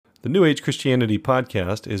The New Age Christianity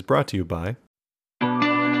podcast is brought to you by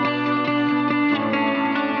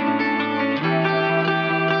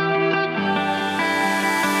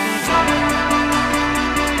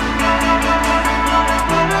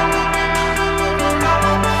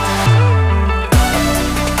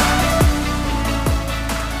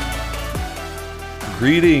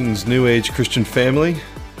Greetings, New Age Christian family.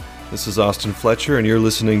 This is Austin Fletcher, and you're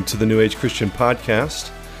listening to the New Age Christian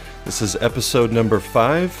podcast. This is episode number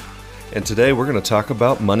 5, and today we're going to talk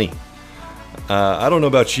about money. I don't know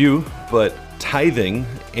about you, but tithing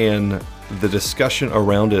and the discussion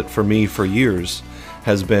around it for me for years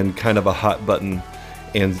has been kind of a hot button,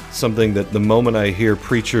 and something that the moment I hear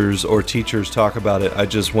preachers or teachers talk about it, I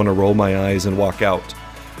just want to roll my eyes and walk out.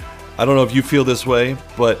 I don't know if you feel this way,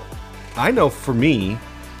 but I know for me,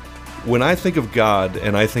 when I think of God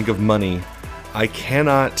and I think of money, I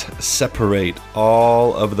cannot separate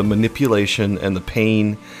all of the manipulation and the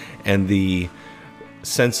pain and the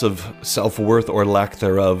sense of self-worth or lack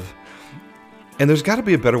thereof. And there's got to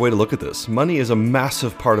be a better way to look at this. Money is a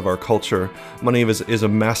massive part of our culture. Money is a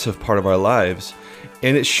massive part of our lives.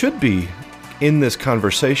 And it should be in this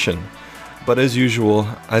conversation. But as usual,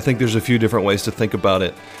 I think there's a few different ways to think about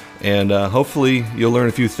it. And hopefully you'll learn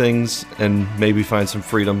a few things and maybe find some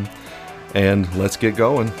freedom. And let's get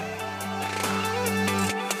going.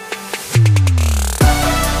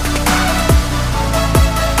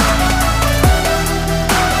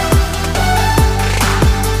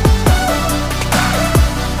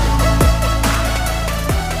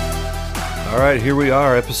 All right, here we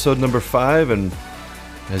are, episode number 5. And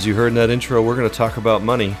as you heard in that intro, we're going to talk about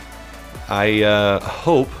money. I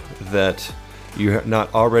hope that you're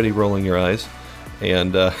not already rolling your eyes,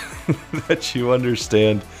 and that you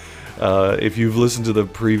understand. If you've listened to the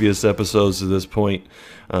previous episodes to this point,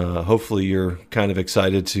 hopefully you're kind of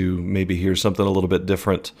excited to maybe hear something a little bit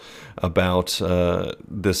different about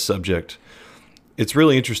this subject. It's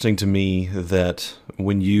really interesting to me that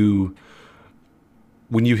when you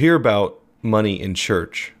hear about money in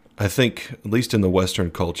church, I think, at least in the Western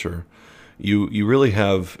culture, you really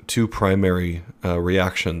have two primary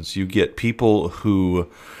reactions. You get people who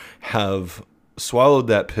have swallowed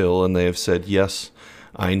that pill and they have said, yes,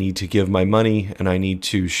 I need to give my money and I need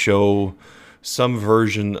to show some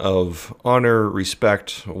version of honor,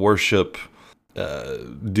 respect, worship,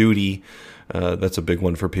 duty. That's a big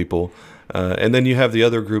one for people. And then you have the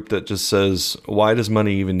other group that just says, why does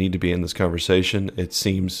money even need to be in this conversation? It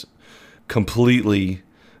seems completely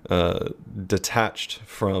detached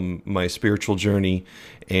from my spiritual journey.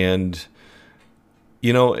 And,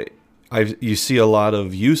 you know, you see a lot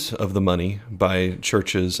of use of the money by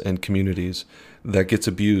churches and communities that gets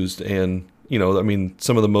abused. And, you know, I mean,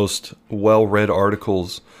 some of the most well-read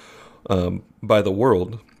articles by the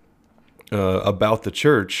world about the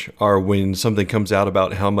church are when something comes out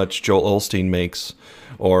about how much Joel Osteen makes,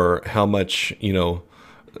 or how much, you know,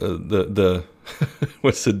 the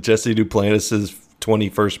what's it, Jesse Duplantis's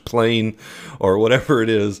 21st plane, or whatever it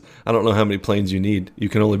is. I don't know how many planes you need. You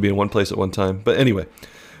can only be in one place at one time. But anyway,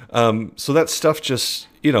 so that stuff just,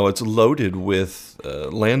 you know, it's loaded with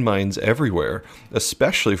landmines everywhere,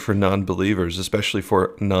 especially for non-believers, especially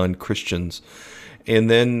for non-Christians. And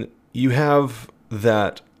then you have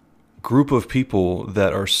that group of people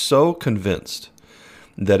that are so convinced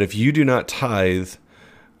that if you do not tithe,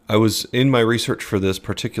 I was in my research for this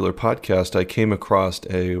particular podcast, I came across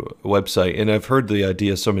a website, and I've heard the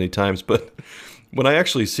idea so many times, but when I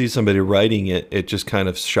actually see somebody writing it, it just kind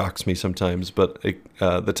of shocks me sometimes. But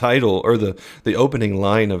the title, or the opening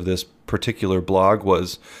line of this particular blog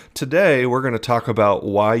was, today we're going to talk about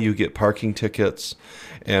why you get parking tickets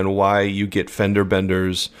and why you get fender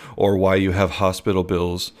benders, or why you have hospital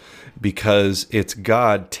bills, because it's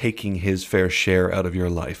God taking his fair share out of your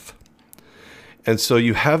life. And so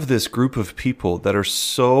you have this group of people that are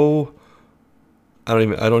so, I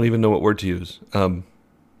don't even know what word to use.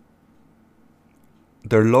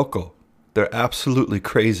 They're loco. They're absolutely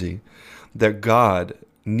crazy that God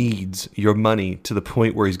needs your money to the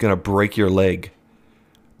point where he's going to break your leg.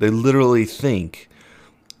 They literally think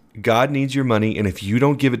God needs your money, and if you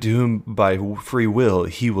don't give it to him by free will,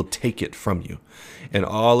 he will take it from you. And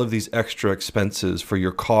all of these extra expenses for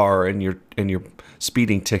your car and your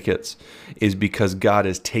speeding tickets is because God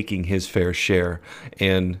is taking his fair share.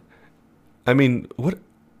 And I mean,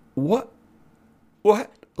 what?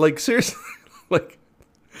 Like, seriously, like,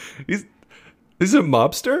 he's a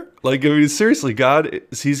mobster? Like, I mean, seriously, God,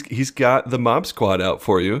 he's got the mob squad out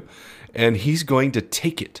for you, and he's going to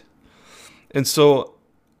take it. And so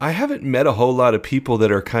I haven't met a whole lot of people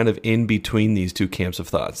that are kind of in between these two camps of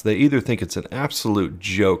thoughts. They either think it's an absolute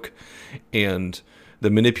joke and the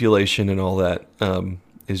manipulation and all that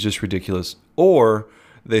is just ridiculous. Or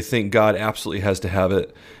they think God absolutely has to have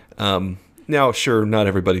it. Now, sure, not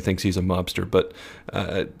everybody thinks he's a mobster, but,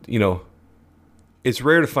 it's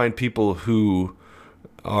rare to find people who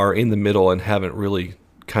are in the middle and haven't really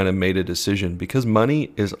kind of made a decision, because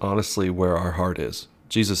money is honestly where our heart is.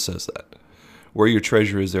 Jesus says that. Where your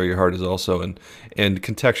treasure is, there your heart is also. And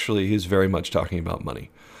contextually, he's very much talking about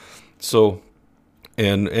money. So,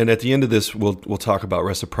 and at the end of this, we'll talk about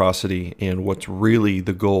reciprocity and what's really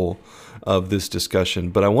the goal of this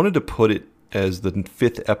discussion. But I wanted to put it as the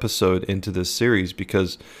 5th episode into this series,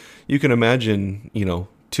 because you can imagine,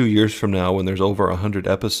 2 years from now, when there's over 100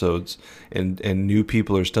 episodes and new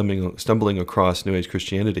people are stumbling across New Age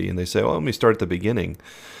Christianity, and they say, well, let me start at the beginning.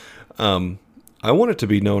 I want it to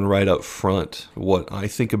be known right up front what I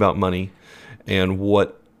think about money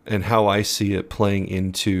and how I see it playing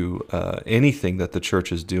into anything that the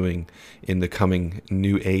church is doing in the coming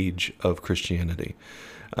new age of Christianity.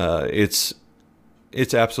 It's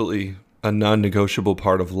absolutely a non-negotiable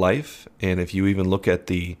part of life, and if you even look at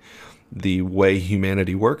the way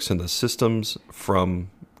humanity works and the systems from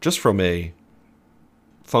a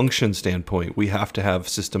function standpoint, we have to have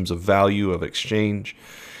systems of value, of exchange.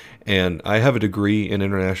 And I have a degree in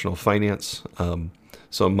international finance.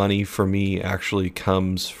 So money for me actually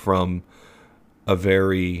comes from a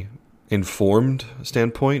very informed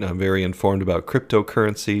standpoint. I'm very informed about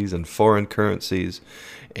cryptocurrencies and foreign currencies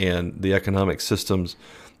and the economic systems.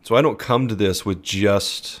 So I don't come to this with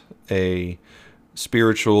just a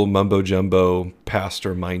spiritual mumbo-jumbo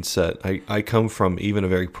pastor mindset. I come from even a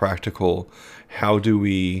very practical, how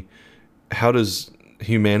does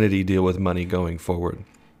humanity deal with money going forward?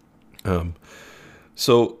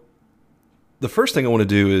 So the first thing I want to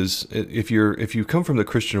do is, if you come from the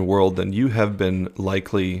Christian world, then you have been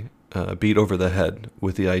likely beat over the head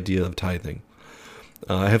with the idea of tithing.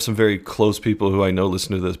 I have some very close people who I know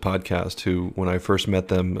listen to this podcast who, when I first met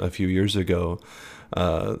them a few years ago,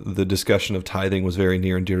 the discussion of tithing was very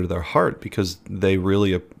near and dear to their heart, because they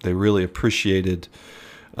really appreciated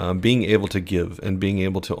being able to give and being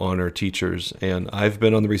able to honor teachers. And I've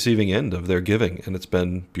been on the receiving end of their giving, and it's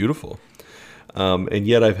been beautiful. And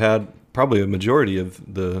yet I've had probably a majority of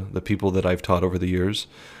the people that I've taught over the years,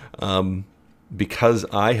 because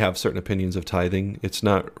I have certain opinions of tithing, it's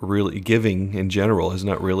not really, giving in general has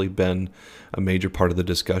not really been a major part of the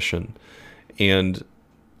discussion. And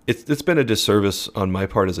it's been a disservice on my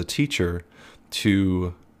part as a teacher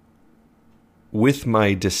to, with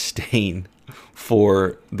my disdain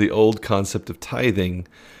for the old concept of tithing,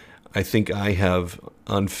 I think I have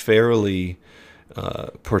unfairly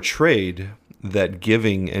portrayed that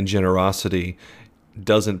giving and generosity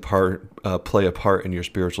doesn't play a part in your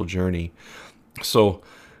spiritual journey. So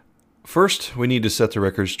first, we need to set the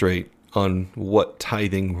record straight on what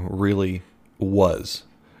tithing really was.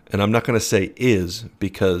 And I'm not going to say is,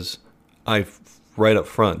 because I, right up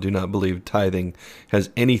front, do not believe tithing has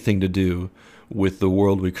anything to do with the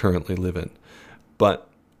world we currently live in. But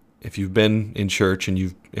if you've been in church and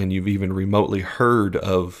you've even remotely heard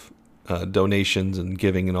of donations and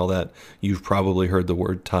giving and all that, you've probably heard the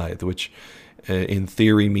word tithe, which in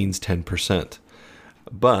theory means 10%.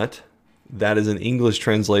 But that is an English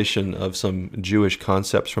translation of some Jewish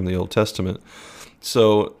concepts from the Old Testament.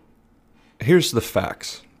 So here's the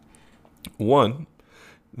facts. One,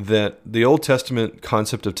 that the Old Testament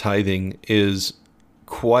concept of tithing is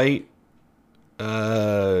quite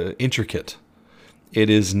intricate. It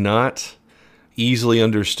is not easily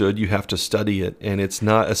understood. You have to study it, and it's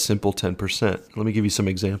not a simple 10%. Let me give you some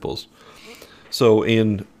examples. So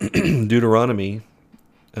in Deuteronomy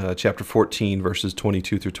chapter 14, verses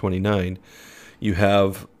 22 through 29, you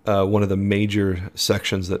have one of the major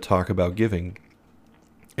sections that talk about giving.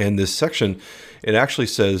 And this section, it actually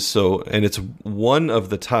says so, and it's one of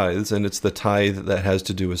the tithes, and it's the tithe that has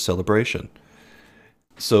to do with celebration.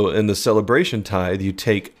 So in the celebration tithe, you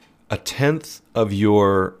take a tenth of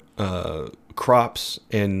your crops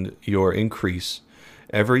and your increase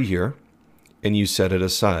every year, and you set it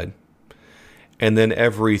aside. And then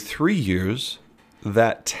every 3 years,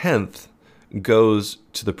 that tenth goes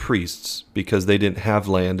to the priests, because they didn't have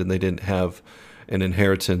land and they didn't have an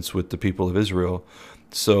inheritance with the people of Israel.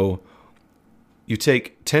 So you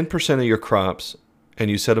take 10% of your crops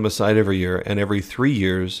and you set them aside every year, and every 3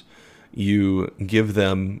 years you give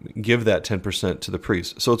that 10% to the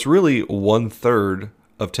priests. So it's really 1/3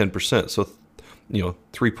 of 10%. So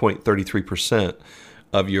 3.33%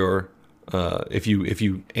 of your if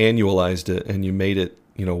you annualized it and you made it,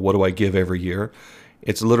 what do I give every year?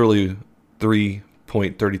 It's literally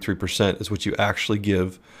 3.33% is what you actually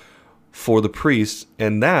give for the priests,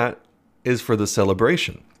 and that is for the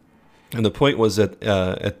celebration. And the point was that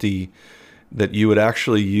that you would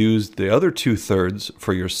actually use the other 2/3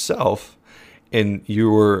 for yourself, and you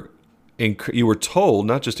were told,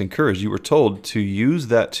 not just encouraged, you were told to use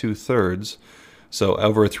that 2/3. So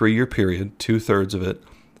over a 3-year period, 2/3 of it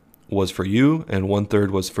was for you, and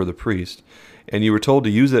 1/3 was for the priest. And you were told to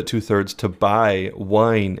use that 2/3 to buy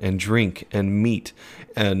wine and drink and meat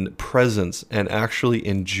and presents and actually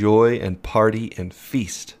enjoy and party and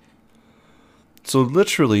feast. So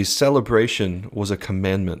literally, celebration was a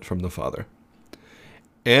commandment from the Father.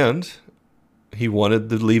 And he wanted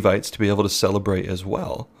the Levites to be able to celebrate as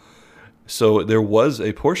well. So there was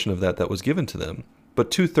a portion of that was given to them,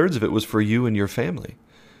 but 2/3 of it was for you and your family.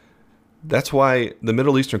 That's why the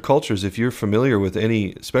Middle Eastern cultures, if you're familiar with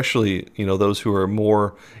any, especially, those who are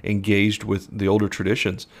more engaged with the older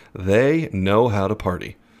traditions, they know how to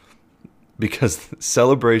party. Because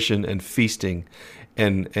celebration and feasting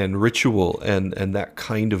and ritual and that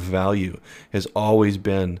kind of value has always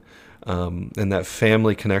been, and that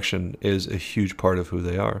family connection is a huge part of who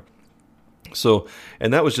they are. So,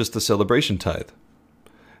 and that was just the celebration tithe.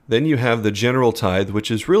 Then you have the general tithe,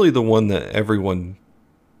 which is really the one that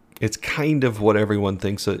it's kind of what everyone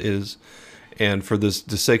thinks it is. And for the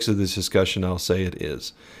sakes of this discussion, I'll say it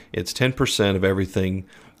is. It's 10% of everything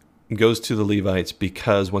goes to the Levites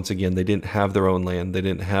because, once again, they didn't have their own land. They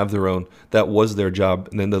didn't have their own, that was their job.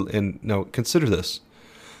 And now consider this.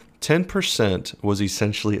 10% was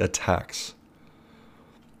essentially a tax.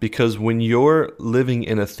 Because when you're living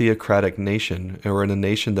in a theocratic nation, or in a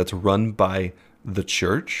nation that's run by the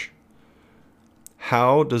church,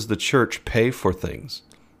 how does the church pay for things?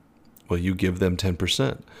 Well, you give them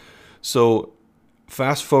 10%. So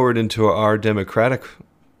fast forward into our democratic,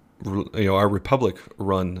 our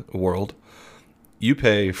republic-run world, you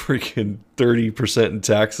pay freaking 30% in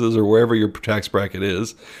taxes, or wherever your tax bracket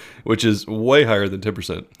is, which is way higher than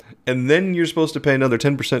 10%. And then you're supposed to pay another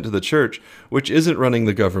 10% to the church, which isn't running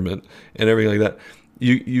the government and everything like that.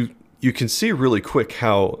 You can see really quick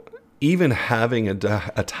how even having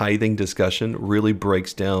a tithing discussion really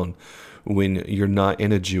breaks down when you're not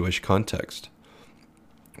in a Jewish context.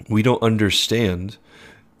 We don't understand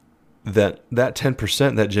that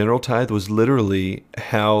 10%, that general tithe, was literally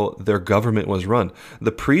how their government was run.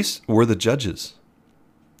 The priests were the judges,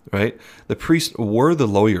 right? The priests were the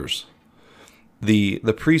lawyers. The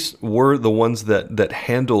priests were the ones that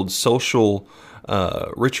handled social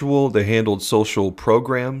ritual. They handled social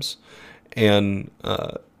programs, and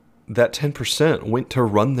that 10% went to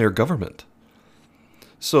run their government.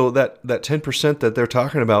 So that 10% that they're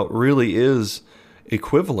talking about really is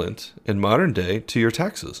equivalent in modern day to your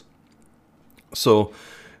taxes. So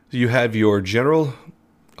you have your general,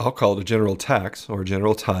 I'll call it a general tax or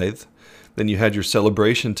general tithe. Then you had your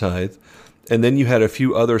celebration tithe. And then you had a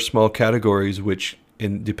few other small categories, which,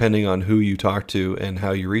 depending on who you talk to and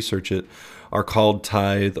how you research it, are called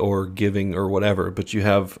tithe or giving or whatever. But you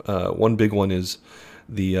have one big one is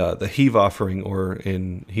the heave offering, or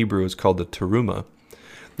in Hebrew it's called the teruma.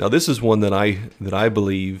 Now this is one that I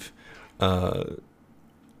believe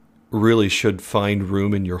really should find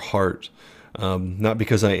room in your heart. Not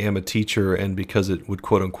because I am a teacher and because it would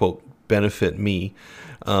quote unquote benefit me,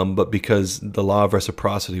 but because the law of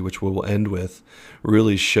reciprocity, which we will end with,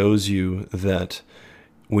 really shows you that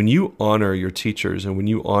when you honor your teachers and when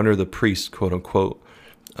you honor the priest, quote unquote,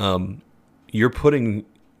 you're putting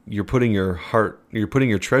your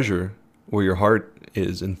treasure where your heart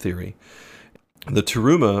is, in theory. The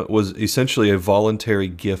teruma was essentially a voluntary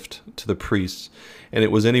gift to the priests, and it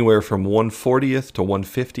was anywhere from 1/40th to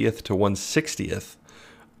 1/50th to 1/60th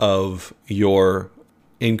of your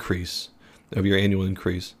increase, of your annual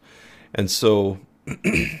increase. And so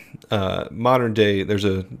modern day,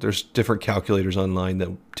 there's different calculators online that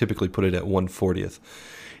typically put it at 1/40th.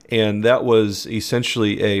 And that was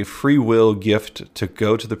essentially a free will gift to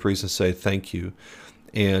go to the priest and say thank you.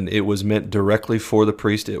 And it was meant directly for the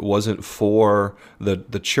priest. It wasn't for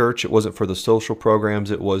the church. It wasn't for the social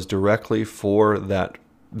programs. It was directly for that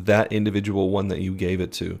individual one that you gave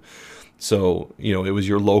it to. So, it was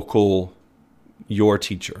your local, your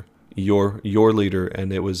teacher, your leader,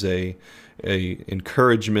 and it was a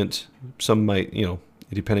encouragement. Some might,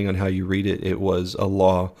 depending on how you read it, it was a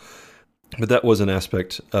law. But that was an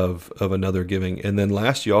aspect of another giving. And then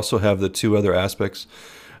last, you also have the two other aspects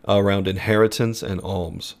around inheritance and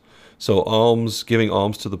alms. So giving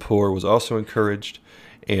alms to the poor was also encouraged,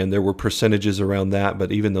 and there were percentages around that.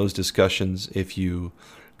 But even those discussions, if you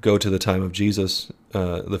go to the time of Jesus,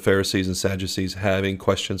 the Pharisees and Sadducees having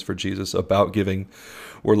questions for Jesus about giving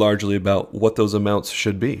were largely about what those amounts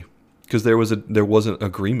should be, because there wasn't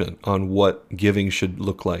agreement on what giving should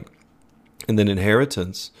look like. And then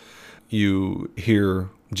inheritance, you hear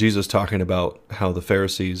Jesus talking about how the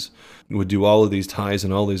Pharisees would do all of these tithes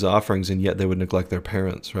and all these offerings, and yet they would neglect their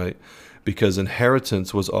parents, right? Because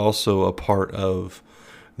inheritance was also a part of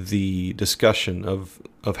the discussion of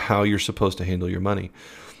how you're supposed to handle your money.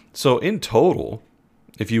 So in total,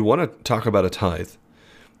 if you want to talk about a tithe,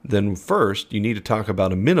 then first you need to talk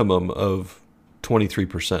about a minimum of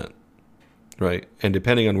 23%, right? And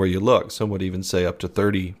depending on where you look, some would even say up to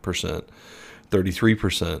 30%,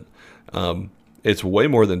 33%. It's way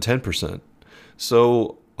more than 10%.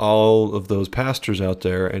 So all of those pastors out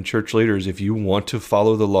there and church leaders, if you want to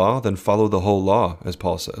follow the law, then follow the whole law, as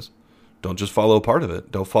Paul says. Don't just follow a part of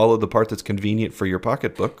it. Don't follow the part that's convenient for your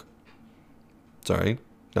pocketbook. Sorry,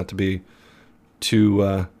 not to be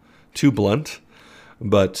too blunt,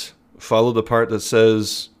 but follow the part that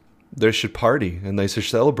says they should party and they should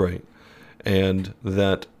celebrate, and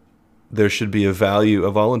that there should be a value,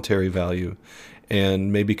 a voluntary value,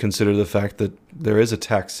 and maybe consider the fact that there is a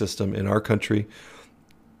tax system in our country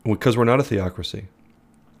because we're not a theocracy.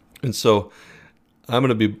 And so I'm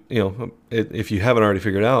going to be, if you haven't already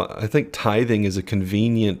figured out, I think tithing is a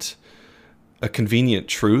convenient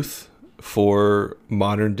truth for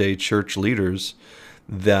modern day church leaders,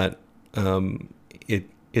 that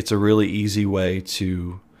it's a really easy way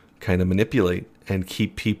to kind of manipulate and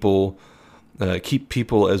keep people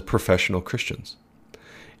as professional Christians.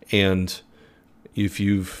 And if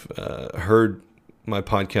you've heard my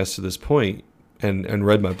podcast to this point and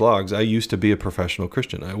read my blogs, I used to be a professional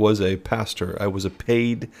Christian. I was a pastor. I was a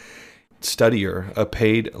paid studier, a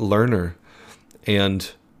paid learner.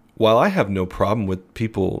 And while I have no problem with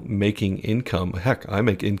people making income, heck, I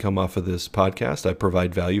make income off of this podcast. I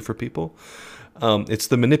provide value for people. It's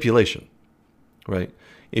the manipulation, right?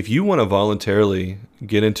 If you want to voluntarily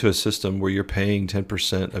get into a system where you're paying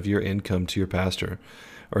 10% of your income to your pastor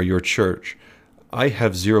or your church, I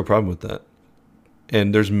have zero problem with that.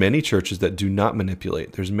 And there's many churches that do not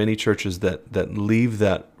manipulate. There's many churches that leave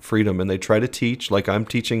that freedom, and they try to teach like I'm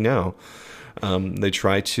teaching now. They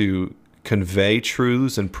try to convey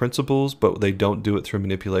truths and principles, but they don't do it through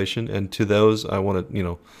manipulation. And to those, I want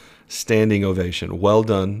to, standing ovation. Well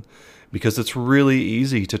done. Because it's really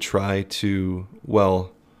easy to try to,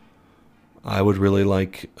 I would really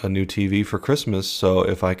like a new TV for Christmas, so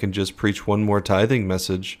if I can just preach one more tithing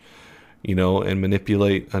message, and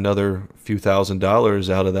manipulate another few $1,000s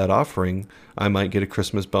out of that offering, I might get a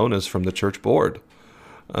Christmas bonus from the church board.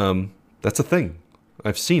 That's a thing.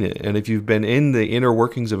 I've seen it. And if you've been in the inner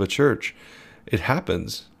workings of a church, it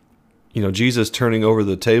happens. Jesus turning over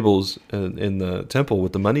the tables in the temple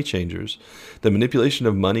with the money changers, the manipulation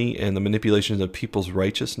of money and the manipulation of people's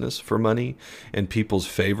righteousness for money and people's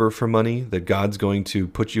favor for money, that God's going to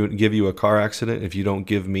give you a car accident if you don't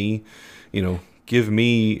give me, give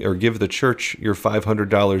the church your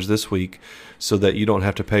 $500 this week so that you don't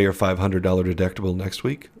have to pay your $500 deductible next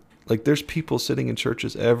week. Like, there's people sitting in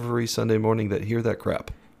churches every Sunday morning that hear that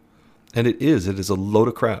crap. And it is a load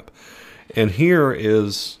of crap. And here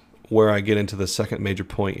is where I get into the second major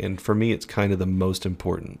point, and for me, it's kind of the most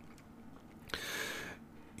important.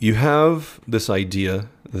 You have this idea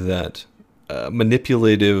that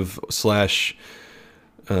manipulative /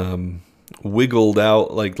 wiggled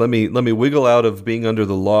out, like let me wiggle out of being under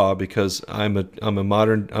the law because I'm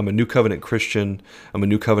a New Covenant Christian, I'm a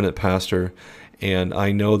New Covenant pastor, and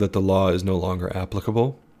I know that the law is no longer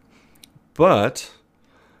applicable. But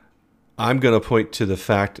I'm going to point to the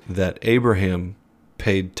fact that Abraham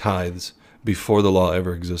paid tithes before the law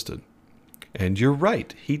ever existed. And you're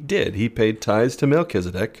right, he did. He paid tithes to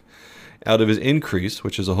Melchizedek out of his increase,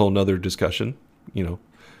 which is a whole nother discussion.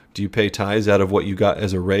 Do you pay tithes out of what you got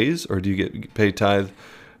as a raise, or do you get paid tithe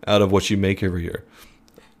out of what you make every year?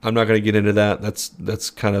 I'm not going to get into that. That's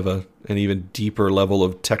kind of an even deeper level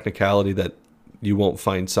of technicality that you won't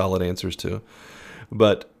find solid answers to.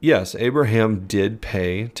 But yes, Abraham did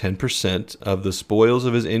pay 10% of the spoils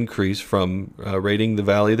of his increase from raiding the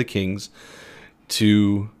Valley of the Kings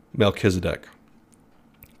to Melchizedek.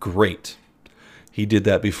 Great. He did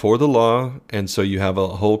that before the law, and so you have a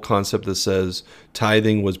whole concept that says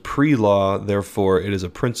tithing was pre-law, therefore it is a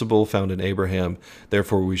principle found in Abraham,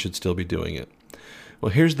 therefore we should still be doing it.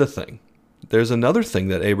 Well, here's the thing. There's another thing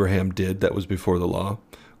that Abraham did that was before the law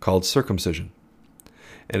called circumcision.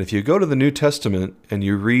 And if you go to the New Testament and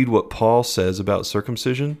you read what Paul says about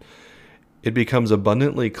circumcision, it becomes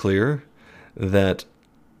abundantly clear that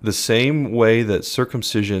the same way that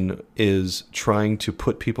circumcision is trying to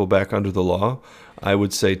put people back under the law, I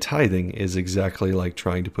would say tithing is exactly like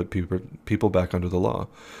trying to put people back under the law.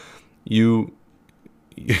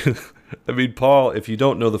 Paul, if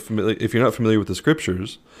you're not familiar with the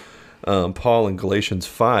scriptures, Paul in Galatians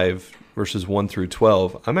 5, verses 1 through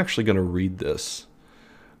 12. I'm actually going to read this.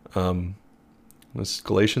 This is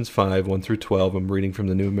Galatians 5, 1 through 12. I'm reading from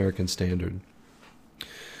the New American Standard.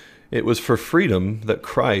 It was for freedom that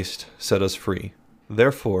Christ set us free.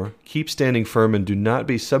 Therefore, keep standing firm and do not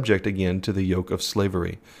be subject again to the yoke of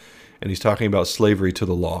slavery. And he's talking about slavery to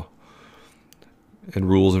the law and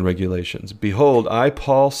rules and regulations. Behold, I,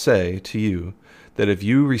 Paul, say to you that if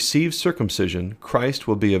you receive circumcision, Christ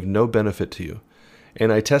will be of no benefit to you.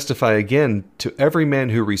 And I testify again to every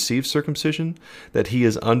man who receives circumcision that he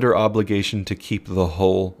is under obligation to keep the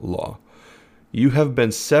whole law. You have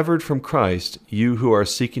been severed from Christ, you who are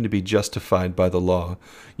seeking to be justified by the law.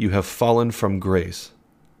 You have fallen from grace.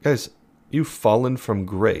 Guys, you've fallen from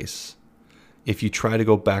grace if you try to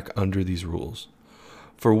go back under these rules.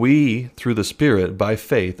 For we, through the Spirit, by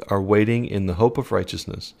faith, are waiting in the hope of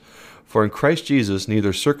righteousness. For in Christ Jesus,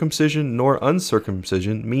 neither circumcision nor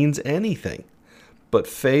uncircumcision means anything, but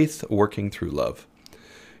faith working through love.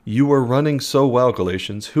 You were running so well,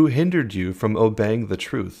 Galatians. Who hindered you from obeying the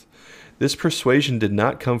truth? This persuasion did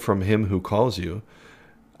not come from him who calls you.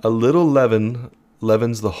 A little leaven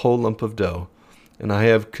leavens the whole lump of dough. And I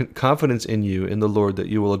have confidence in you, in the Lord, that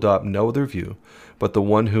you will adopt no other view, but the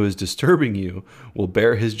one who is disturbing you will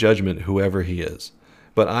bear his judgment, whoever he is.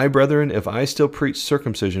 But I, brethren, if I still preach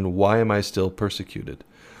circumcision, why am I still persecuted?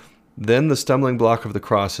 Then the stumbling block of the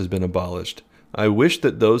cross has been abolished. I wish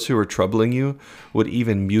that those who are troubling you would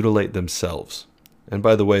even mutilate themselves. And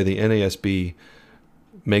by the way, the NASB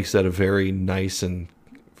makes that a very nice and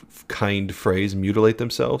kind phrase, mutilate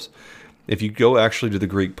themselves. If you go actually to the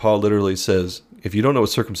Greek, Paul literally says, if you don't know what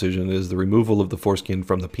circumcision is, the removal of the foreskin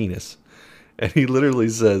from the penis. And he literally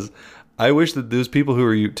says, I wish that those people who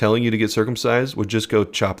are telling you to get circumcised would just go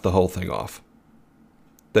chop the whole thing off.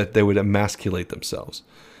 That they would emasculate themselves.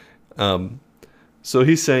 So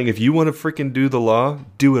he's saying, if you want to freaking do the law,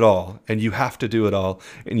 do it all. And you have to do it all.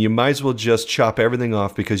 And you might as well just chop everything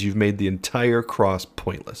off because you've made the entire cross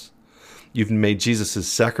pointless. You've made Jesus'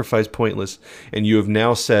 sacrifice pointless. And you have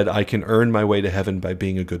now said, I can earn my way to heaven by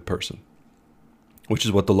being a good person. Which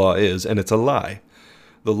is what the law is. And it's a lie.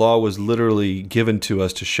 The law was literally given to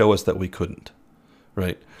us to show us that we couldn't.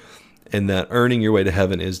 Right? And that earning your way to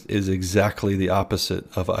heaven is exactly the opposite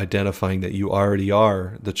of identifying that you already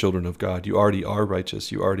are the children of God. You already are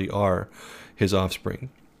righteous. You already are his offspring.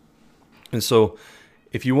 And so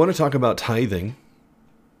if you want to talk about tithing,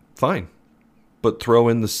 fine. But throw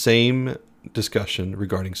in the same discussion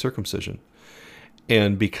regarding circumcision.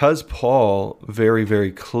 And because Paul very,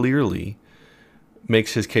 very clearly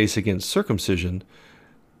makes his case against circumcision,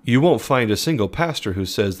 you won't find a single pastor who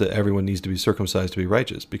says that everyone needs to be circumcised to be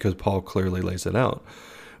righteous, because Paul clearly lays it out.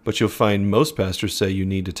 But you'll find most pastors say you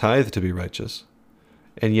need to tithe to be righteous.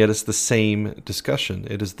 And yet it's the same discussion.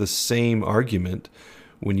 It is the same argument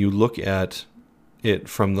when you look at it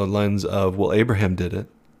from the lens of, well, Abraham did it.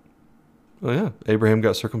 Oh yeah, Abraham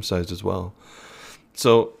got circumcised as well.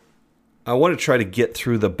 So I want to try to get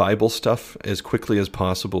through the Bible stuff as quickly as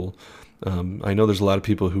possible. I know there's a lot of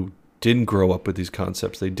people who didn't grow up with these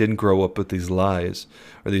concepts. They didn't grow up with these lies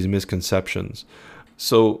or these misconceptions.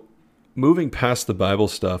 So moving past the Bible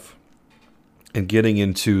stuff and getting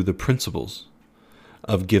into the principles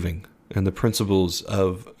of giving and the principles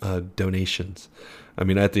of donations. I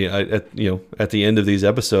mean, at the end of these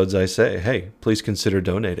episodes, I say, hey, please consider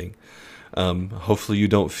donating. Hopefully you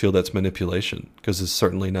don't feel that's manipulation, because it's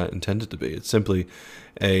certainly not intended to be. It's simply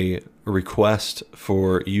a request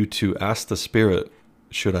for you to ask the Spirit,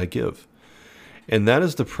 should I give? And that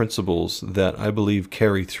is the principles that I believe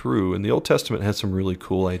carry through. And the Old Testament has some really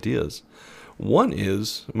cool ideas. One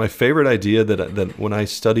is, my favorite idea that when I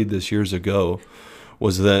studied this years ago,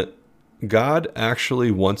 was that God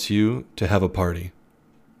actually wants you to have a party.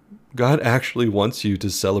 God actually wants you to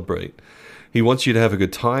celebrate. He wants you to have a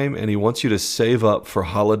good time, and he wants you to save up for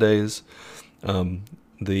holidays,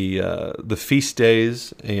 the feast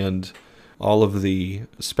days, and all of the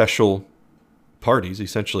special parties,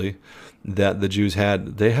 essentially, that the Jews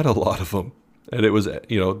had. They had a lot of them. And it was,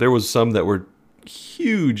 there was some that were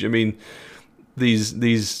huge. I mean, these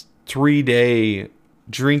 3-day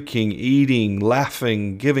drinking, eating,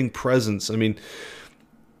 laughing, giving presents. I mean,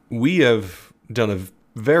 we have done a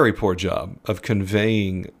very poor job of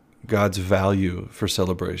conveying God's value for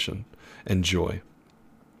celebration and joy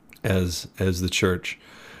as the church.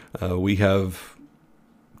 We have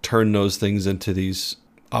turned those things into these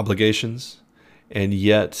obligations. And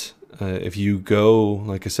yet, if you go,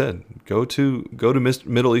 like I said, go to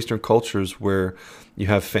Middle Eastern cultures where you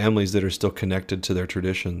have families that are still connected to their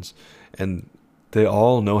traditions, and they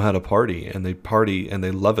all know how to party, and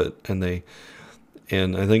they love it, and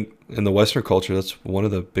I think in the Western culture, that's one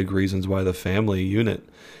of the big reasons why the family unit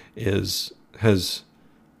has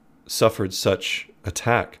suffered such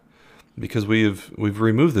attack, because we've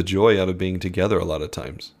removed the joy out of being together a lot of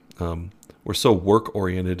times. We're so work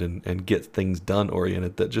oriented and get things done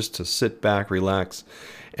oriented that just to sit back, relax,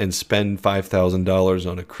 and spend $5,000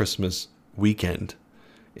 on a Christmas weekend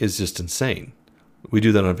is just insane. We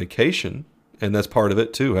do that on vacation, and that's part of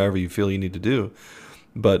it too, however you feel you need to do.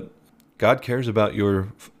 But God cares about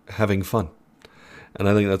your having fun. And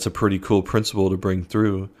I think that's a pretty cool principle to bring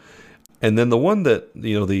through. And then the one that,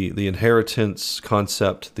 the inheritance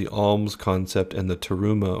concept, the alms concept, and the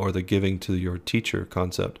teruma, or the giving to your teacher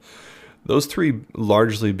concept, those three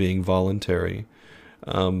largely being voluntary.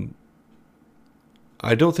 I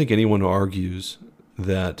don't think anyone argues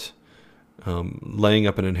that laying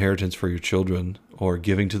up an inheritance for your children, or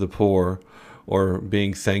giving to the poor, or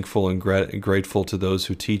being thankful and grateful to those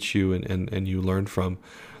who teach you and you learn from,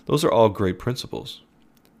 those are all great principles.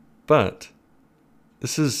 But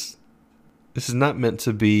this is not meant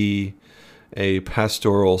to be a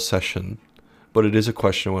pastoral session, but it is a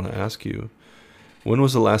question I want to ask you. When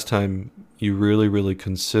was the last time you really, really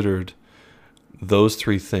considered those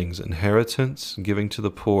three things: inheritance, giving to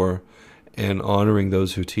the poor, and honoring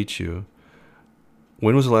those who teach you?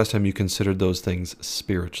 When was the last time you considered those things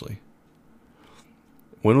spiritually?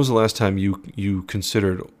 When was the last time you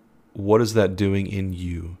considered, what is that doing in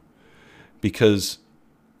you? Because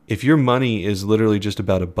if your money is literally just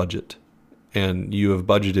about a budget, and you have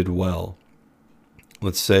budgeted well,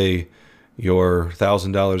 let's say your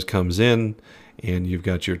 $1,000 comes in, and you've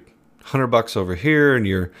got your $100 over here, and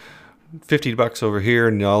your $50 over here,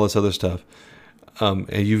 and all this other stuff,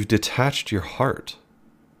 and you've detached your heart.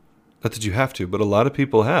 Not that you have to, but a lot of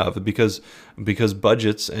people have, because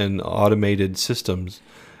budgets and automated systems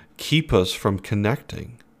keep us from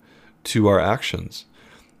connecting to our actions.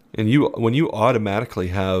 And when you automatically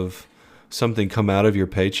have something come out of your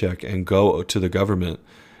paycheck and go to the government,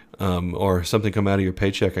 or something come out of your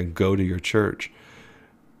paycheck and go to your church,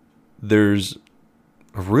 there's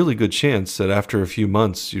a really good chance that after a few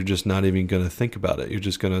months, you're just not even going to think about it. You're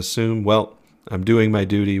just going to assume, well, I'm doing my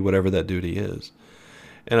duty, whatever that duty is.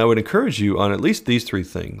 And I would encourage you on at least these three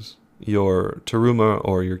things: your teruma,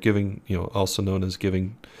 or your giving, also known as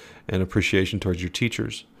giving and appreciation towards your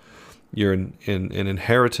teachers, your in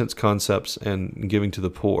inheritance concepts, and giving to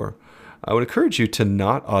the poor. I would encourage you to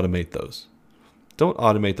not automate those. Don't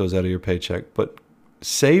automate those out of your paycheck, but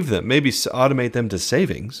save them. Maybe automate them to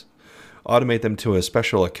savings, automate them to a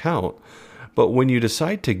special account. But when you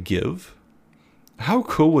decide to give, how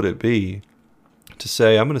cool would it be to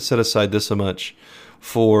say, I'm going to set aside this much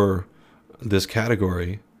for this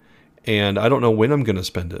category, and I don't know when I'm going to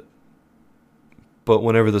spend it, but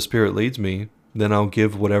whenever the Spirit leads me, then I'll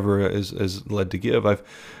give whatever is led to give.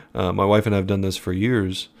 My wife and I have done this for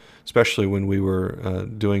years, especially when we were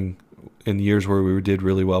doing in years where we did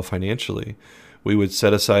really well financially. We would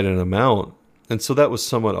set aside an amount, and so that was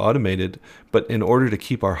somewhat automated, but in order to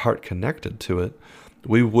keep our heart connected to it,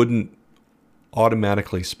 we wouldn't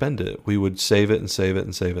automatically spend it. We would save it and save it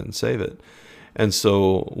and save it and save it. And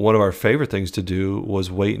so one of our favorite things to do was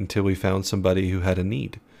wait until we found somebody who had a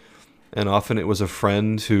need. And often it was a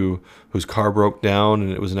friend whose car broke down,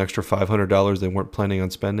 and it was an extra $500 they weren't planning on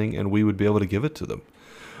spending, and we would be able to give it to them.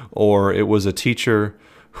 Or it was a teacher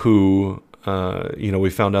who, we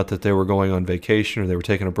found out that they were going on vacation, or they were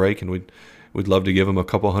taking a break, and we'd love to give them a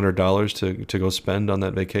couple $100 to go spend on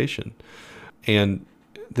that vacation. And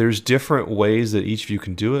there's different ways that each of you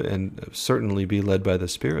can do it, and certainly be led by the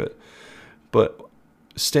Spirit. But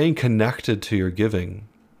staying connected to your giving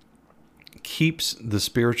keeps the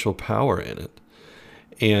spiritual power in it.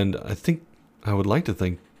 And I would like to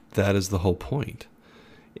think that is the whole point,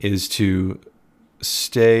 is to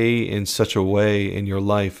stay in such a way in your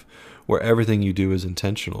life where everything you do is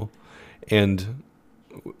intentional. And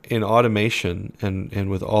in automation and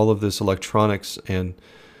with all of this electronics, and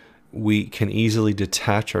we can easily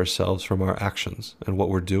detach ourselves from our actions and what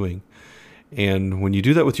we're doing. And when you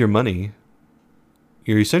do that with your money,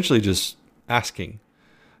 you're essentially just asking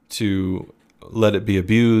to let it be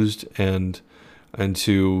abused, and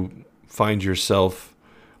to find yourself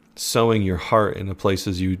sowing your heart in the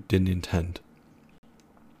places you didn't intend.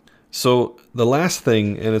 So the last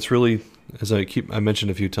thing, and it's really, as I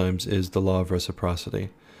mentioned a few times, is the law of reciprocity.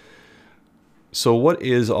 So what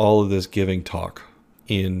is all of this giving talk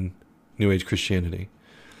in New Age Christianity?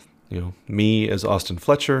 Me as Austin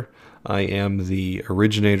Fletcher, I am the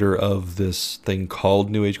originator of this thing called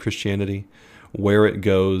New Age Christianity. Where it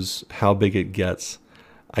goes, how big it gets,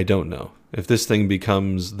 I don't know. If this thing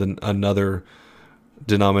becomes another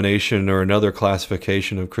denomination or another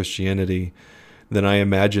classification of Christianity, then I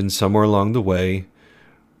imagine somewhere along the way,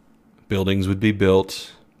 buildings would be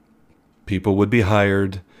built, people would be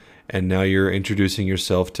hired, and now you're introducing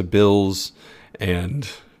yourself to bills and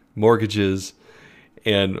mortgages.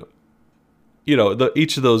 And,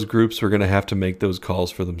 each of those groups are going to have to make those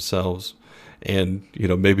calls for themselves. And,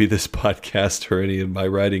 maybe this podcast or any of my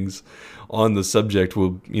writings on the subject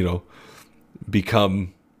will,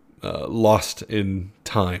 become lost in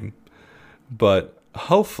time. But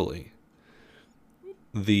hopefully,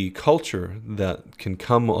 the culture that can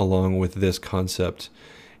come along with this concept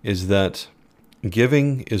is that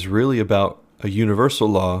giving is really about a universal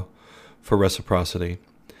law for reciprocity.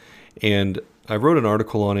 And I wrote an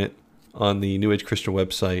article on it on the New Age Christian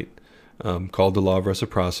website called The Law of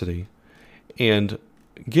Reciprocity. And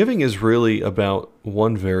giving is really about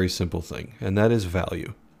one very simple thing, and that is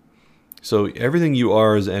value. So everything you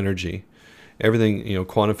are is energy. Everything,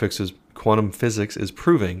 quantum physics is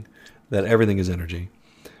proving that everything is energy.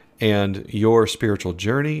 And your spiritual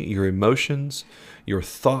journey, your emotions, your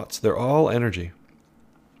thoughts, they're all energy.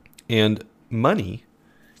 And money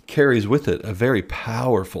carries with it a very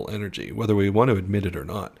powerful energy, whether we want to admit it or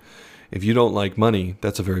not. If you don't like money,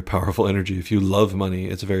 that's a very powerful energy. If you love money,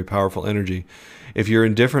 it's a very powerful energy. If you're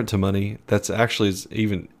indifferent to money, that's actually,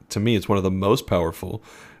 even to me, it's one of the most powerful,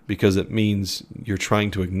 because it means you're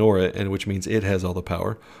trying to ignore it, and which means it has all the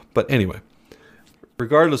power. But anyway,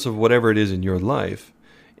 regardless of whatever it is in your life,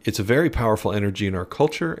 it's a very powerful energy in our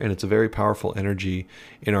culture, and it's a very powerful energy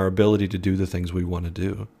in our ability to do the things we want to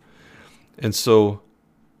do. And so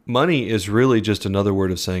money is really just another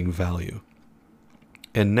word of saying value.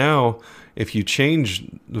 And now, if you change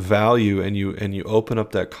value and you open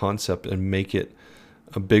up that concept and make it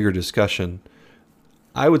a bigger discussion,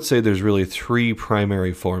 I would say there's really three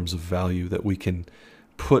primary forms of value that we can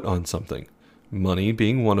put on something. Money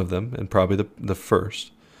being one of them, and probably the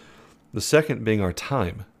first. The second being our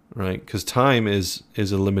time, right? Because time is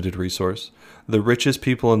a limited resource. The richest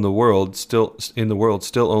people in the world still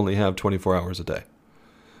only have 24 hours a day,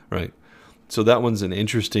 right? So that one's an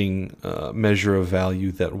interesting measure of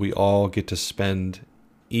value that we all get to spend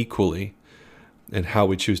equally, and how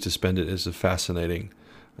we choose to spend it is a fascinating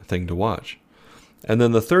thing to watch. And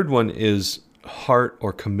then the third one is heart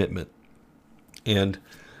or commitment. And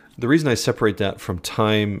the reason I separate that from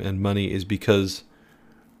time and money is because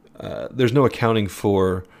there's no accounting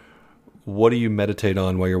for what do you meditate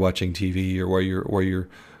on while you're watching TV, or while you're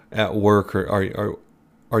at work, or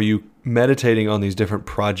are you meditating on these different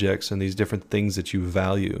projects and these different things that you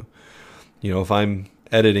value? If I'm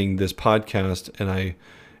editing this podcast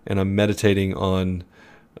and I'm meditating on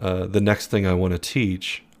the next thing I want to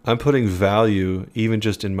teach, I'm putting value even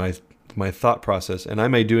just in my thought process, and I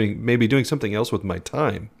may be doing something else with my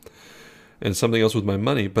time and something else with my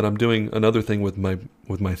money, but I'm doing another thing with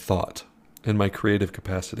my thought and my creative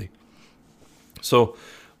capacity. So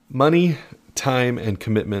money, time, and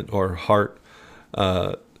commitment, or heart,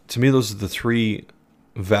 to me, those are the three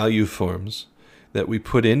value forms that we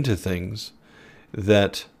put into things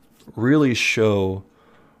that really show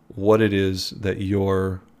what it is that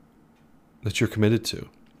you're committed to.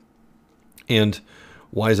 And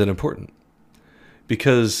why is that important?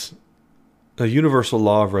 Because a universal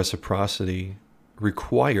law of reciprocity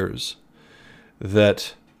requires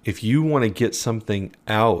that if you want to get something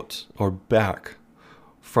out or back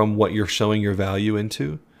from what you're showing your value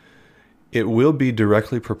into, it will be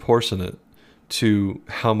directly proportionate to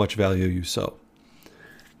how much value you sow.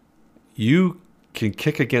 You can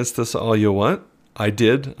kick against this all you want. I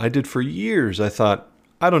did for years. I thought,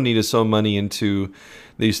 I don't need to sow money into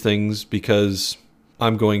these things because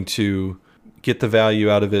I'm going to get the value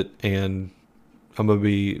out of it, and I'm going to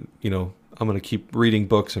be, I'm going to keep reading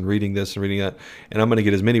books and reading this and reading that, and I'm going to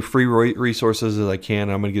get as many free resources as I can.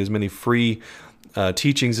 And I'm going to get as many free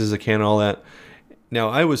teachings as I can, and all that. Now,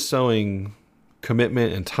 I was sowing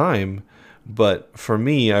commitment and time, but for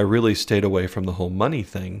me, I really stayed away from the whole money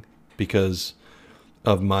thing because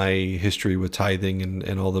of my history with tithing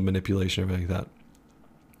and all the manipulation and everything like that.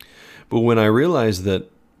 But when I realized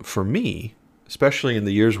that for me, especially in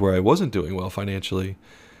the years where I wasn't doing well financially,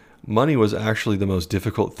 money was actually the most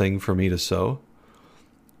difficult thing for me to sow,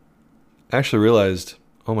 I actually realized,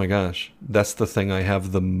 oh my gosh, that's the thing I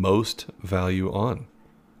have the most value on,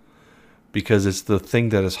 because it's the thing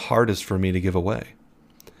that is hardest for me to give away.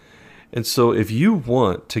 And so if you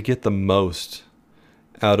want to get the most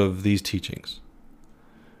out of these teachings,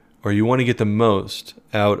 or you want to get the most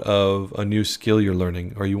out of a new skill you're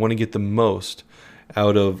learning, or you want to get the most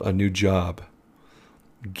out of a new job,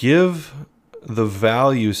 give the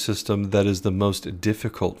value system that is the most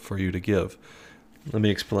difficult for you to give. Let me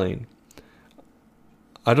explain.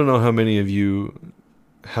 I don't know how many of you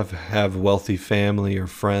have wealthy family or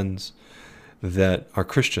friends that are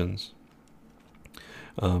Christians.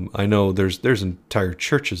 I know there's entire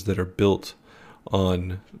churches that are built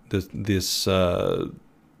on this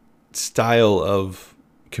style of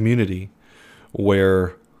community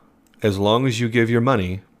where as long as you give your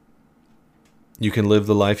money, you can live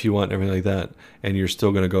the life you want and everything like that, and you're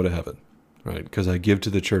still going to go to heaven, right? Because I give to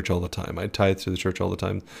the church all the time. I tithe to the church all the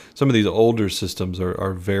time. Some of these older systems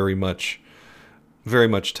are very much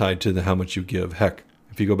tied to how much you give. Heck,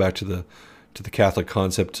 if you go back to the Catholic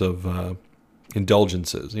concept of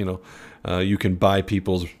indulgences, you can buy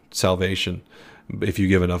people's salvation if you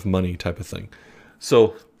give enough money, type of thing.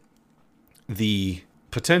 So the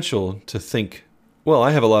potential to think, well,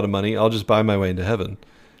 I have a lot of money, I'll just buy my way into heaven,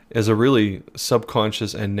 is a really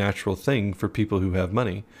subconscious and natural thing for people who have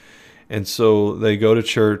money. And so they go to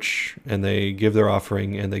church and they give their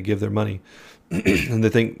offering and they give their money and they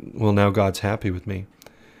think, well, now God's happy with me.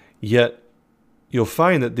 Yet you'll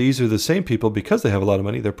find that these are the same people, because they have a lot of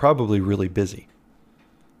money, they're probably really busy,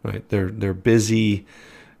 right? They're busy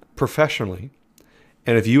professionally.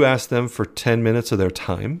 And if you ask them for 10 minutes of their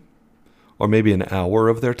time, or maybe an hour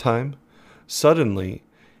of their time, suddenly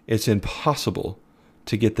it's impossible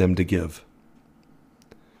to get them to give.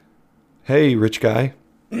 Hey, rich guy,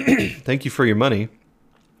 thank you for your money.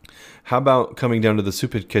 How about coming down to the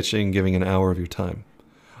soup kitchen and giving an hour of your time?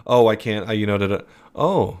 Oh, I can't.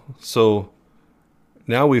 Oh, so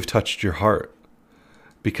now we've touched your heart,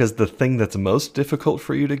 because the thing that's most difficult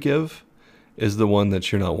for you to give is the one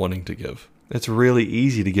that you're not wanting to give. It's really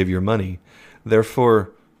easy to give your money.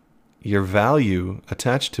 Therefore, your value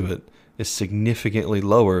attached to it is significantly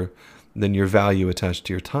lower than your value attached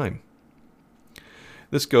to your time.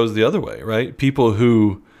 This goes the other way, right? People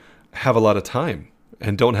who have a lot of time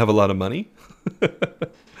and don't have a lot of money.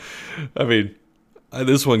 I mean,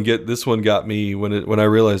 this one got me when I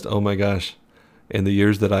realized, oh my gosh, in the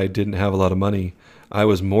years that I didn't have a lot of money, I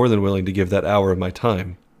was more than willing to give that hour of my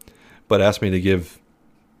time, but asked me to give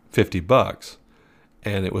 $50,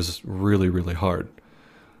 and it was really, really hard.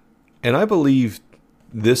 And I believe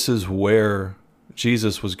this is where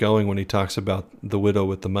Jesus was going when he talks about the widow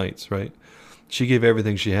with the mites, right? She gave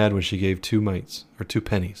everything she had when she gave 2 mites, or 2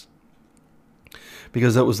 pennies,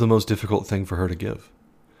 because that was the most difficult thing for her to give.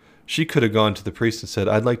 She could have gone to the priest and said,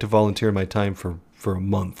 I'd like to volunteer my time for a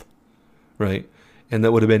month, right? And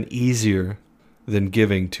that would have been easier than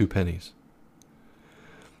giving 2 pennies.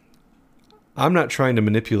 I'm not trying to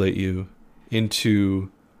manipulate you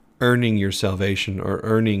into earning your salvation or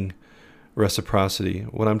earning reciprocity.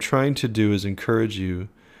 What I'm trying to do is encourage you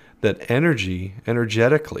that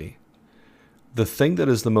energetically, the thing that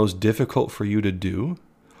is the most difficult for you to do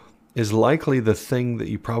is likely the thing that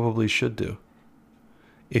you probably should do.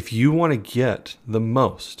 If you want to get the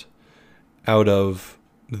most out of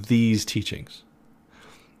these teachings,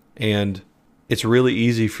 and it's really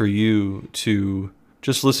easy for you to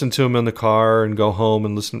just listen to them in the car and go home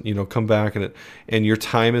and listen, come back, and your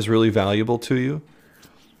time is really valuable to you.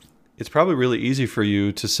 It's probably really easy for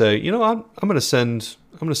you to say, I'm going to send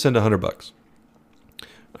 $100.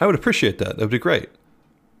 I would appreciate that. That would be great.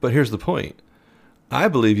 But here's the point. I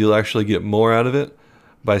believe you'll actually get more out of it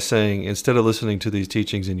by saying, instead of listening to these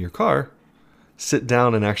teachings in your car, sit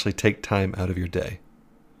down and actually take time out of your day,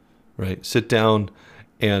 right? Sit down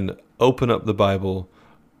and open up the Bible,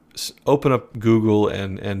 open up Google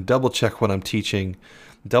and double check what I'm teaching,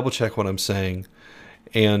 double check what I'm saying,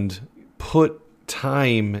 and put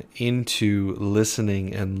time into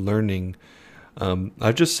listening and learning.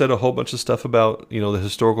 I've just said a whole bunch of stuff about, the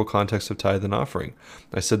historical context of tithe and offering.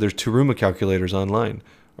 I said there's Teruma calculators online.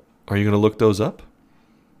 Are you going to look those up?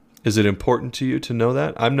 Is it important to you to know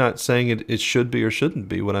that? I'm not saying it should be or shouldn't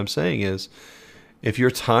be. What I'm saying is, if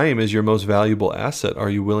your time is your most valuable asset, are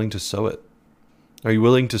you willing to sow it? Are you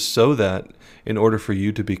willing to sow that in order for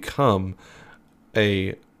you to become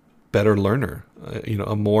a better learner,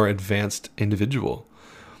 a more advanced individual?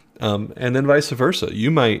 And then vice versa.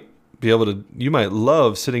 You might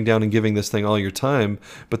love sitting down and giving this thing all your time,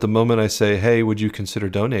 but the moment I say, hey, would you consider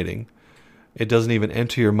donating? It doesn't even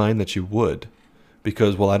enter your mind that you would,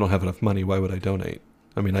 because, well, I don't have enough money. Why would I donate?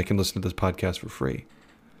 I mean, I can listen to this podcast for free.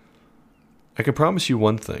 I can promise you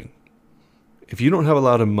one thing. If you don't have a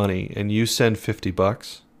lot of money and you send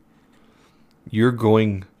 $50, you're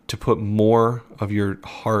going to put more of your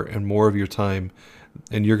heart and more of your time,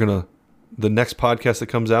 and the next podcast that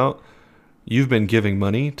comes out, you've been giving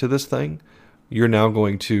money to this thing. You're now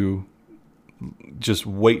going to just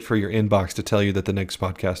wait for your inbox to tell you that the next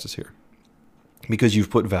podcast is here, because you've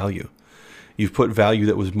put value. you've put value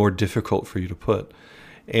that was more difficult for you to put.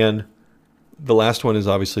 And the last one is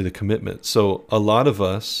obviously the commitment. So a lot of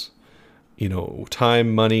us,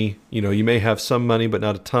 time, money, you may have some money, but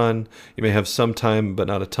not a ton. You may have some time, but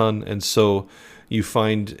not a ton. And so you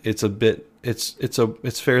find it's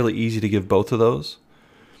fairly easy to give both of those.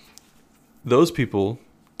 Those people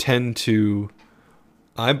tend to,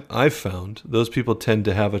 I've found those people tend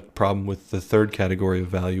to have a problem with the third category of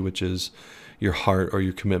value, which is your heart or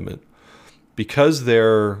your commitment. Because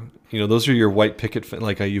those are your white picket fence.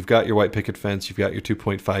 Like you've got your white picket fence, you've got your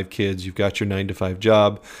 2.5 kids, you've got your 9-to-5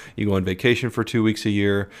 job, you go on vacation for 2 weeks a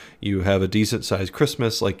year, you have a decent sized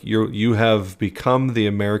Christmas. Like you have become the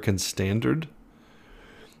American standard.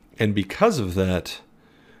 And because of that,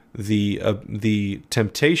 the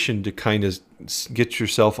temptation to kind of get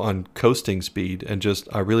yourself on coasting speed and just,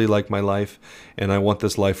 I really like my life and I want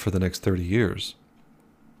this life for the next 30 years.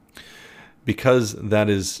 Because that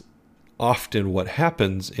is often what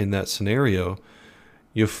happens in that scenario,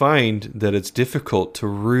 you find that it's difficult to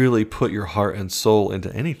really put your heart and soul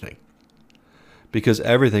into anything. Because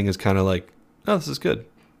everything is kind of like, oh, this is good.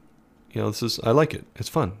 I like it. It's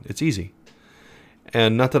fun. It's easy.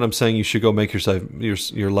 And not that I'm saying you should go make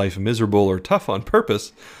your life miserable or tough on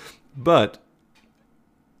purpose, but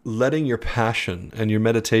letting your passion and your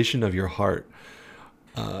meditation of your heart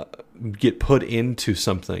get put into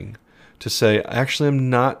something to say, actually,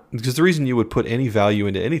 I'm not, because the reason you would put any value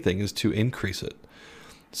into anything is to increase it.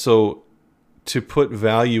 So to put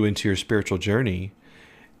value into your spiritual journey,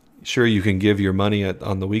 sure, you can give your money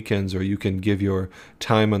on the weekends or you can give your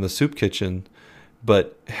time on the soup kitchen,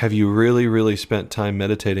 but have you really, really spent time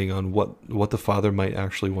meditating on what the Father might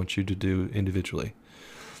actually want you to do individually?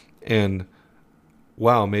 And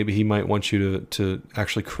wow, maybe he might want you to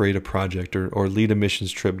actually create a project or lead a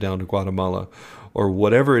missions trip down to Guatemala or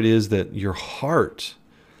whatever it is that your heart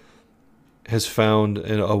has found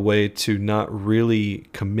a way to not really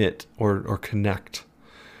commit or connect.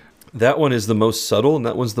 That one is the most subtle, and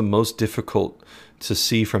that one's the most difficult to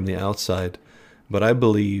see from the outside. But I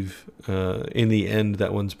believe in the end,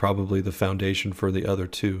 that one's probably the foundation for the other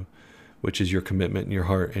two, which is your commitment in your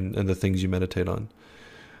heart and the things you meditate on.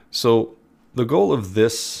 So the goal of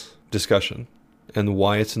this discussion and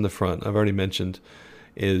why it's in the front, I've already mentioned,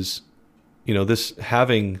 is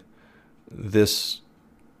having this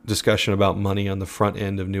discussion about money on the front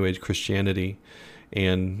end of New Age Christianity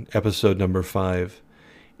and episode number 5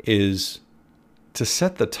 is to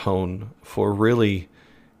set the tone for really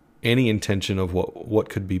any intention of what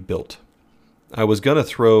could be built. I was going to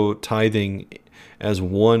throw tithing as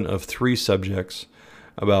one of 3 subjects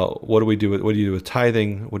about what do you do with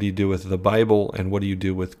tithing, what do you do with the Bible, and what do you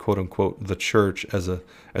do with quote unquote the church as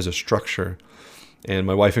a structure. And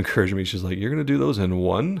my wife encouraged me. She's like, "You're going to do those in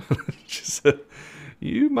one?" She said,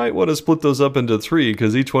 "You might want to split those up into 3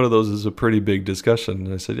 because each one of those is a pretty big discussion."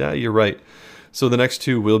 And I said, "Yeah, you're right." So the next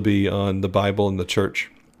 2 will be on the Bible and the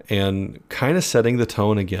church, and kind of setting the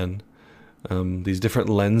tone again. These different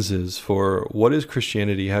lenses for what is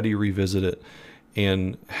Christianity, how do you revisit it,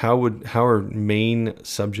 and how are main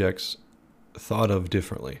subjects thought of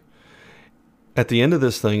differently. At the end of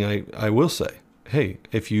this thing, I will say, hey,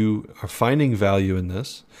 if you are finding value in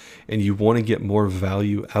this and you want to get more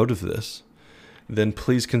value out of this, then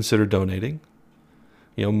please consider donating.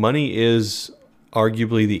 Money is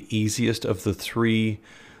arguably the easiest of the 3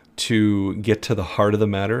 to get to the heart of the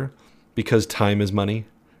matter because time is money.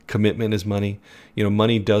 Commitment is money.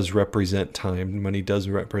 Money does represent time. Money does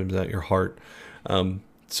represent your heart.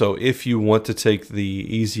 So if you want to take the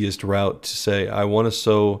easiest route to say, I want to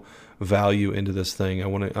sow value into this thing, I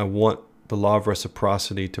want the law of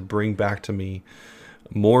reciprocity to bring back to me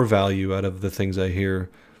more value out of the things I hear,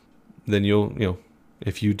 then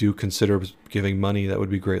if you do consider giving money, that would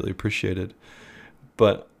be greatly appreciated.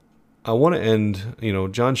 But I want to end,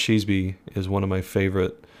 John Sheasby is one of my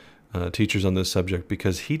favorite teachers on this subject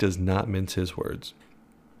because he does not mince his words.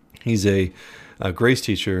 He's a grace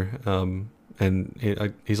teacher, and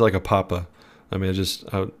he's like a papa. I mean,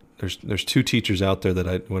 there's 2 teachers out there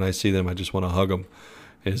that when I see them, I just want to hug them.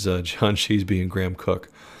 Is John Sheasby and Graham Cook.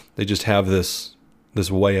 They just have this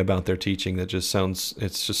way about their teaching that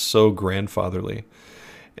it's just so grandfatherly.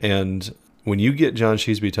 And when you get John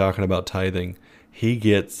Sheasby talking about tithing, he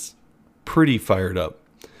gets pretty fired up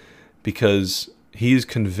because he's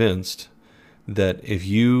convinced that if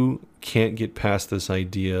you can't get past this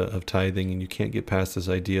idea of tithing and you can't get past this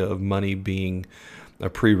idea of money being a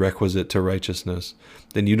prerequisite to righteousness,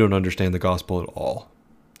 then you don't understand the gospel at all.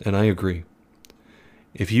 And I agree.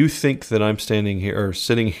 If you think that I'm standing here or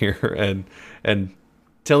sitting here and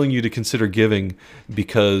telling you to consider giving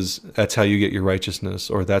because that's how you get your righteousness,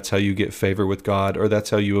 or that's how you get favor with God, or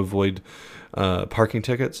that's how you avoid parking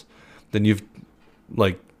tickets, then you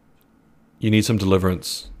need some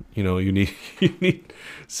deliverance. You need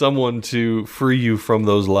someone to free you from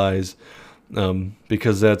those lies,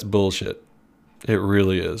 because that's bullshit. It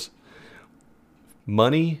really is.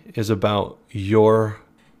 Money is about your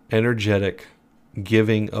energetic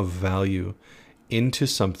giving of value into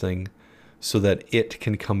something so that it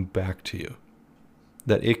can come back to you,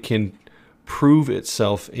 that it can prove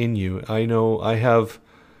itself in you. I know I have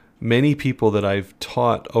many people that I've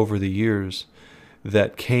taught over the years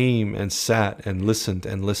that came and sat and listened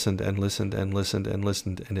and listened and listened and listened and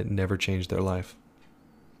listened, and it never changed their life.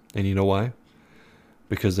 And you know why?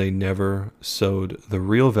 Because they never sowed the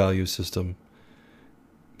real value system.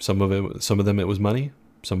 Some of them it was money,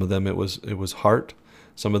 some of them it was heart,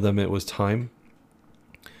 some of them it was time.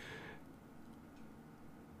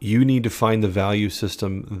 You need to find the value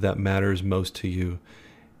system that matters most to you,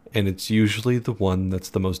 and it's usually the one that's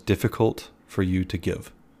the most difficult for you to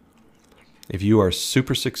give. If you are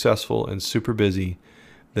super successful and super busy,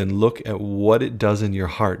 then look at what it does in your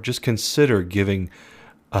heart. Just consider giving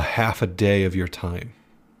a half a day of your time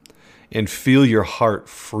and feel your heart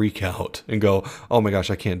freak out and go, oh my gosh,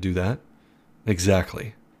 I can't do that.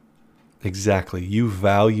 Exactly. You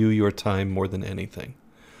value your time more than anything.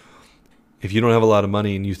 If you don't have a lot of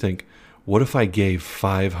money and you think, what if I gave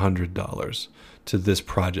 $500 to this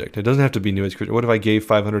project? It doesn't have to be New Age Christian. What if I gave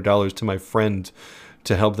 $500 to my friend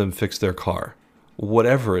to help them fix their car?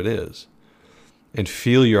 Whatever it is. And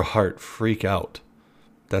feel your heart freak out.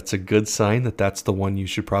 That's a good sign that that's the one you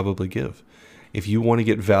should probably give. If you want to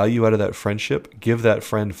get value out of that friendship, give that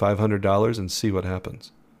friend $500 and see what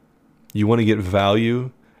happens. You want to get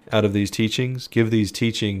value out of these teachings? Give these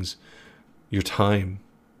teachings your time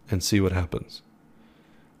and see what happens.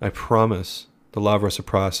 I promise the law of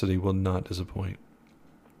reciprocity will not disappoint.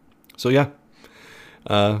 So yeah,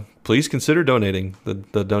 please consider donating.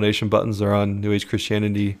 The donation buttons are on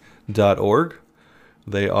newagechristianity.org.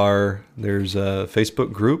 There's a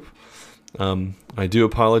Facebook group. I do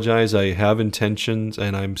apologize. I have intentions,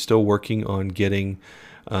 and I'm still working on getting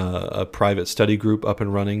a private study group up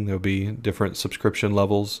and running. There'll be different subscription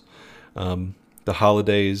levels. The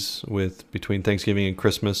holidays between Thanksgiving and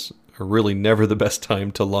Christmas are really never the best time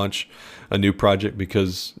to launch a new project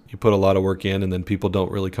because you put a lot of work in and then people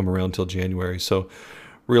don't really come around till January. So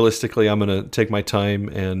realistically, I'm going to take my time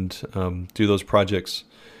and do those projects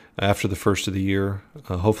after the first of the year.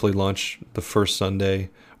 Hopefully launch the first Sunday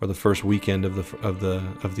or the first weekend of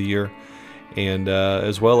the year, and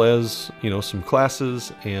as well as some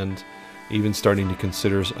classes, and even starting to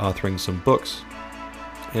consider authoring some books.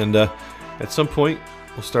 And at some point,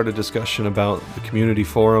 we'll start a discussion about the community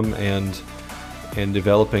forum and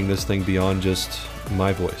developing this thing beyond just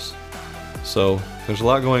my voice. So there's a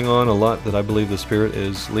lot going on, a lot that I believe the Spirit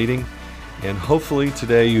is leading. And hopefully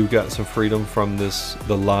today you got some freedom from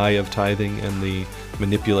the lie of tithing and the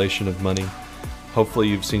manipulation of money. Hopefully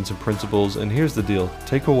you've seen some principles. And here's the deal.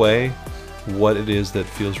 Take away what it is that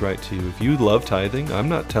feels right to you. If you love tithing, I'm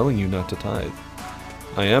not telling you not to tithe.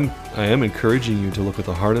 I am encouraging you to look at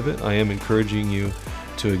the heart of it. I am encouraging you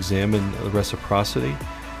to examine the reciprocity,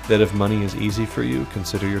 that if money is easy for you,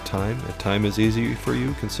 consider your time. If time is easy for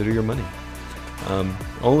you, consider your money.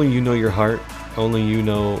 Only you know your heart. Only you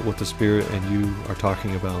know what the Spirit and you are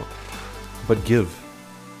talking about. But give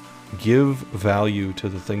value to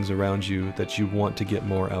the things around you that you want to get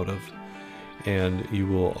more out of, and you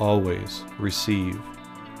will always receive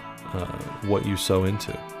what you sow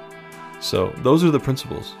into. So those are the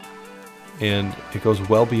principles, and it goes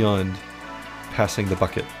well beyond passing the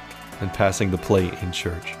bucket and passing the plate in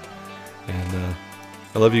church. And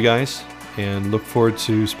I love you guys, and look forward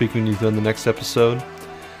to speaking with you on the next episode.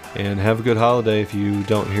 And have a good holiday if you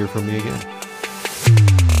don't hear from me again.